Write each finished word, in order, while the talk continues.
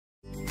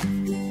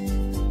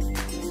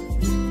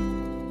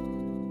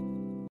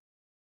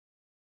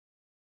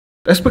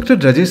Respected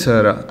Rajesh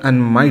sir and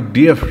my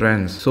dear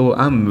friends, so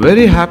I'm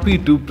very happy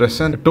to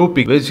present a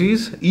topic which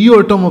is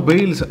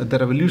e-automobiles, the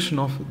revolution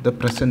of the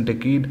present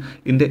decade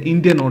in the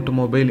Indian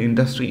automobile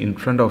industry in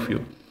front of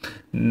you.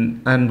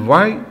 And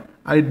why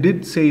I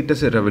did say it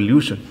as a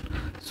revolution.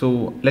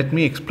 So let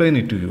me explain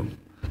it to you.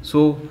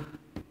 So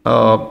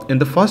in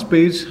the first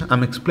page,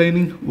 I'm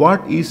explaining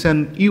what is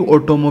an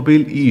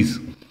e-automobile is.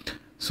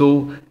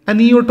 So,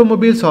 an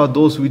e-automobiles are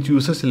those which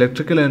uses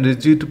electrical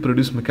energy to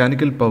produce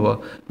mechanical power,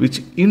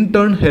 which in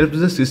turn helps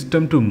the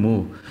system to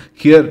move.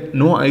 Here,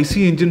 no IC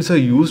engines are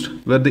used,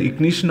 where the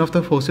ignition of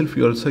the fossil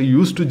fuels are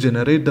used to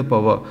generate the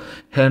power.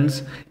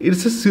 Hence, it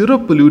is a zero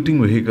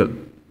polluting vehicle.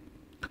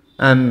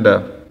 And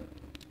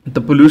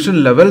the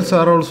pollution levels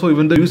are also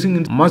even the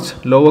using much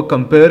lower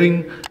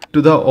comparing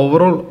to the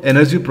overall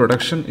energy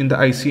production in the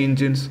IC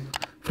engines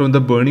from the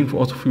burning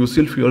of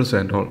fossil fuels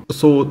and all.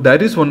 So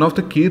that is one of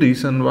the key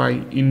reasons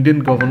why Indian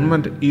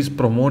government is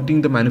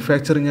promoting the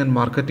manufacturing and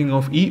marketing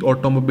of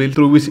e-automobile,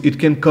 through which it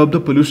can curb the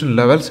pollution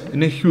levels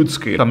in a huge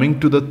scale. Coming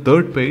to the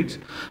third page,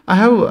 I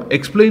have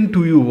explained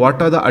to you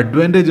what are the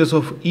advantages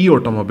of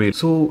e-automobile.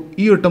 So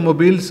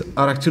e-automobiles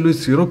are actually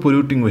zero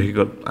polluting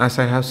vehicle, as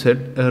I have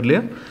said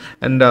earlier,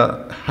 and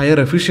higher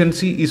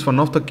efficiency is one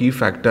of the key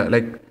factor,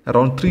 like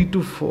around 3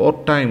 to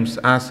 4 times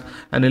as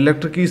an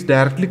electric is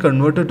directly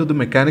converted to the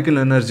mechanical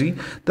energy.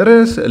 There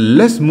is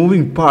less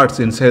moving parts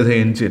inside the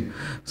engine,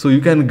 so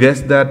you can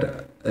guess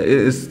that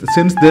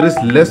since there is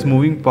less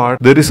moving part,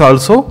 there is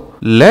also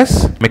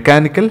less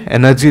mechanical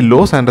energy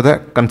loss, and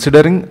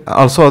considering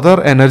also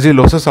other energy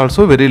losses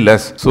also very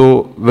less.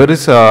 So there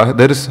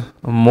is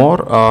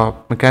more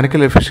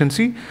mechanical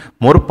efficiency,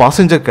 more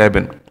passenger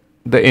cabin.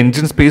 The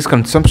engine space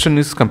consumption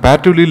is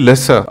comparatively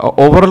lesser.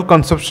 Overall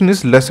consumption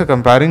is lesser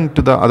comparing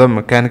to the other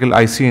mechanical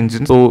IC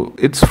engines. So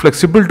it's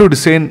flexible to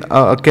design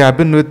a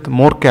cabin with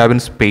more cabin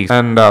space.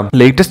 And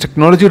latest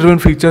technology driven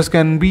features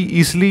can be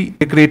easily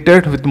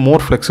created with more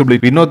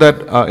flexibility. We know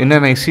that in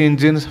an IC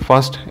engine,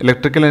 first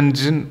electrical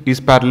engine is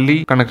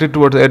parallelly connected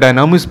towards a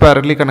dynamo is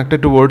parallelly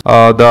connected towards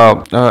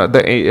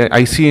the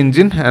IC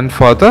engine, and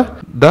further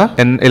the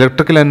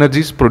electrical energy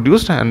is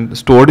produced and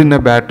stored in a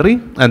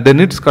battery, and then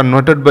it's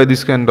converted by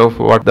this kind of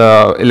what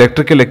the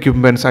electrical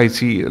equipments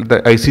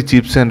the IC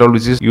chips and all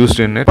which is used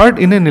in it. But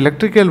in an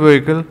electrical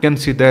vehicle, you can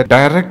see that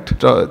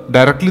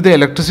directly the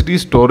electricity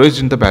is storage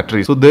in the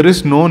battery, so there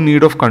is no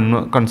need of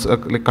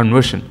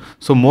conversion.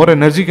 So more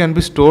energy can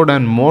be stored,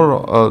 and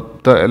more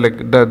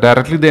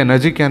directly the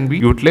energy can be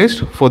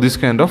utilized for this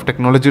kind of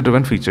technology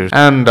driven features.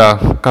 And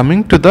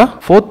coming to the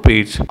fourth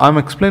page, I'm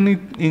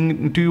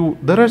explaining to you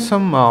there are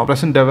some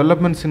present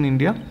developments in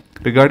India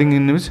regarding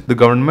in which the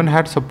government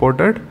had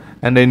supported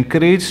and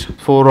encouraged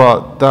for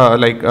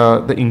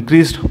the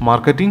increased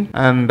marketing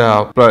and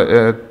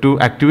to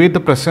activate the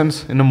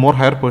presence in a more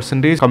higher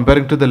percentage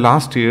comparing to the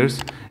last years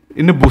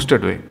in a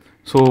boosted way.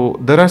 So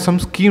there are some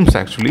schemes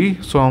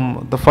actually.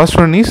 So the first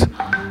one is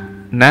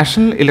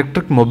National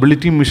Electric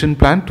Mobility Mission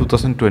Plan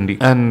 2020,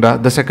 and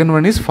the second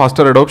one is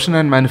Faster Adoption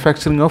and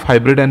Manufacturing of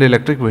Hybrid and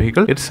Electric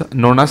Vehicle. It's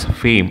known as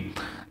FAME.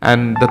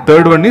 And the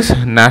third one is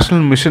National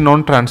Mission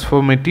on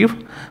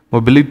Transformative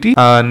Mobility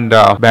and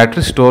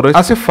Battery Storage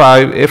as a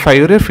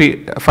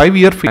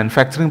five-year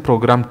manufacturing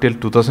program till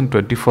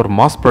 2020 for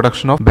mass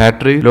production of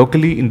battery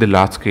locally in the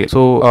large scale.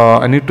 So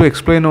I need to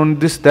explain on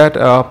this that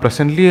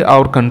presently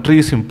our country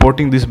is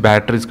importing these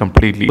batteries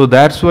completely. So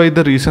that's why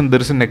the reason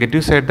there is a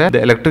negative side, that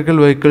the electrical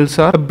vehicles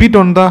are a bit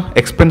on the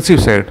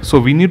expensive side. So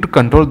we need to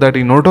control that.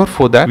 In order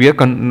for that, we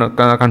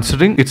are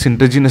considering its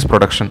indigenous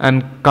production.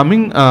 And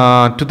coming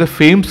to the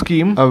FAME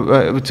scheme,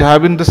 which I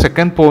have in the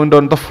second point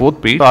on the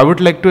fourth page, so I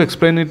would like to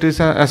explain it it's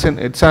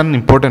an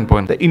important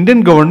point. The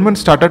Indian government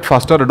started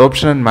faster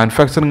adoption and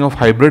manufacturing of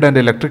hybrid and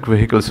electric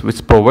vehicles,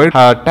 which provide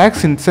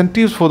tax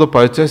incentives for the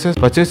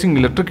purchasing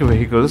electric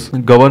vehicles.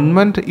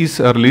 Government is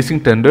releasing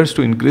tenders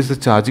to increase the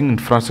charging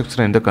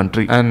infrastructure in the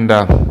country, and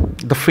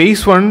the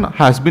phase 1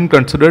 has been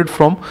considered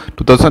from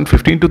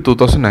 2015 to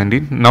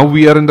 2019. Now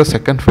we are in the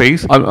second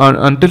phase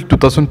until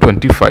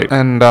 2025.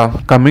 And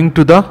coming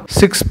to the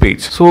sixth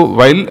page, so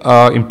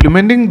while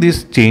implementing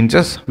these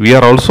changes, we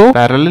are also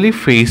parallelly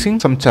facing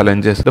some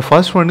challenges. The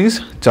first one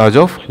is charge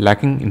of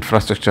lacking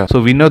infrastructure.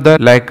 So we know that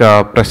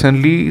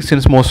presently,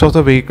 since most of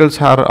the vehicles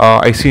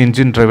are IC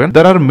engine driven,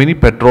 there are many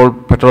petrol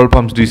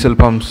pumps, diesel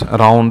pumps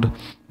around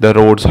the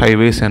roads,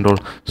 highways and all.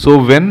 So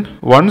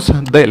once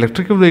the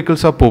electrical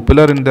vehicles are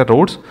popular in the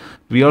roads,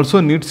 we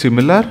also need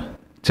similar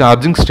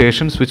charging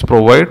stations which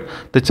provide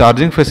the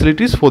charging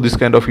facilities for this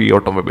kind of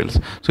e-automobiles.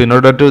 So in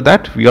order to do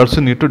that, we also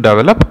need to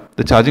develop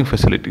the charging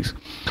facilities.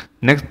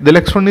 The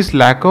next one is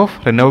lack of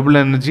renewable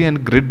energy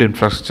and grid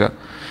infrastructure.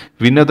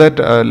 We know that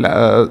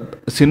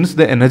since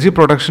the energy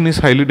production is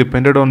highly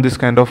dependent on this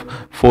kind of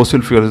fossil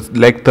fuels,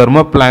 like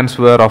thermal plants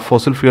where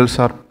fossil fuels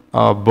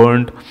are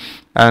burned,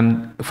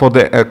 and for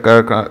the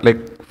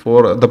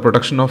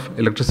production of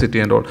electricity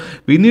and all,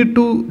 we need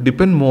to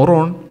depend more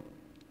on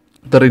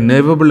the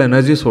renewable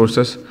energy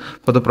sources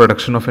for the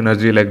production of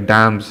energy, like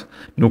dams,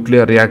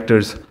 nuclear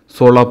reactors,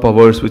 solar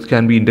powers, which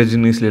can be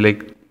indigenously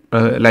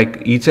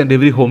like each and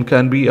every home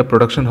can be a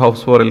production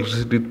house for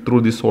electricity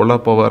through the solar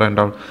power and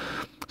all.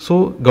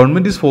 So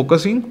government is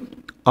focusing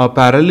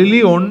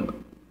parallelly on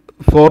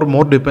for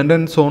more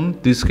dependence on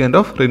this kind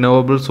of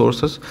renewable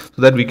sources,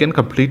 so that we can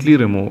completely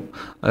remove,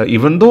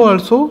 even though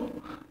also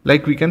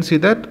like we can see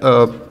that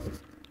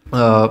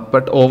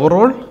but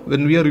overall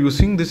when we are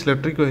using these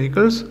electric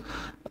vehicles,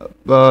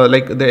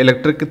 like the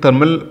electric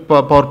thermal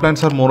power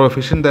plants are more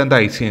efficient than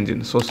the IC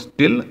engine, so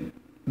still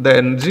the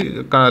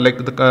energy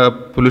like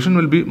the pollution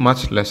will be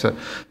much lesser.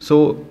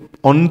 So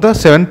on the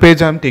 7th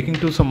page I am taking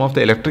to some of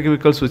the electric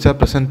vehicles which are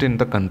present in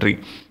the country.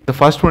 The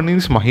first one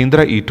is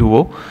Mahindra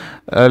E2O.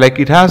 Like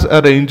it has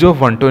a range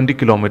of 120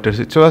 kilometers.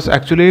 It was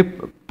actually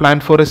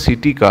planned for a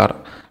city car,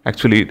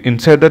 actually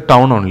inside the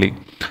town only,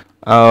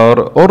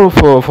 or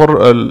for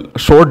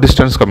short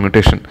distance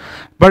commutation.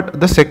 But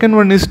the second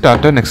one is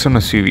Tata Nexon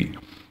SUV.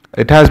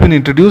 It has been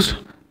introduced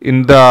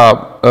in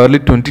the early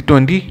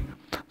 2020.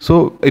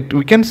 So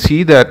we can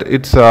see that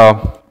it's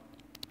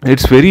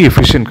very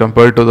efficient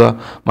compared to the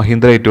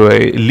Mahindra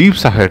E2O,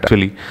 leaps ahead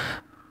actually.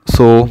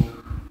 So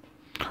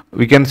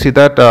we can see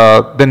that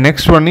the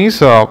next one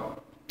is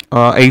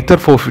Aether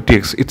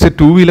 450X. It's a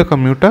two-wheeler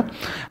commuter,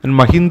 and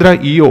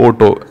Mahindra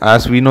E-Auto.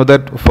 As we know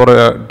that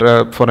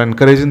for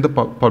encouraging the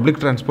public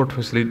transport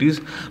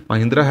facilities,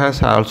 Mahindra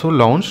has also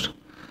launched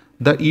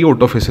the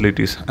E-Auto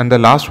facilities. And the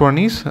last one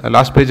is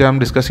last page I am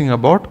discussing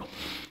about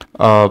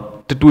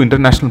the two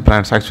international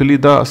plants. Actually,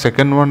 the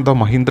second one, the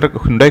Mahindra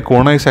Hyundai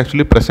Kona, is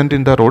actually present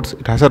in the roads.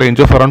 It has a range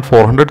of around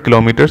 400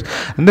 kilometers.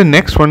 And the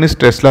next one is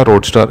Tesla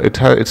Roadster.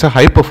 It's a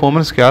high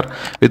performance car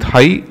with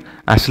high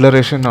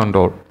acceleration and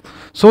all.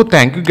 So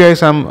thank you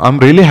guys. I'm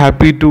really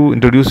happy to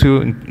introduce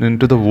you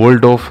into the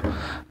world of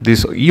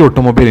this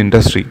e-automobile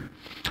industry.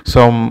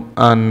 So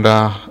and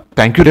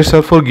thank you,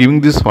 Rajesh, for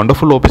giving this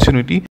wonderful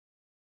opportunity.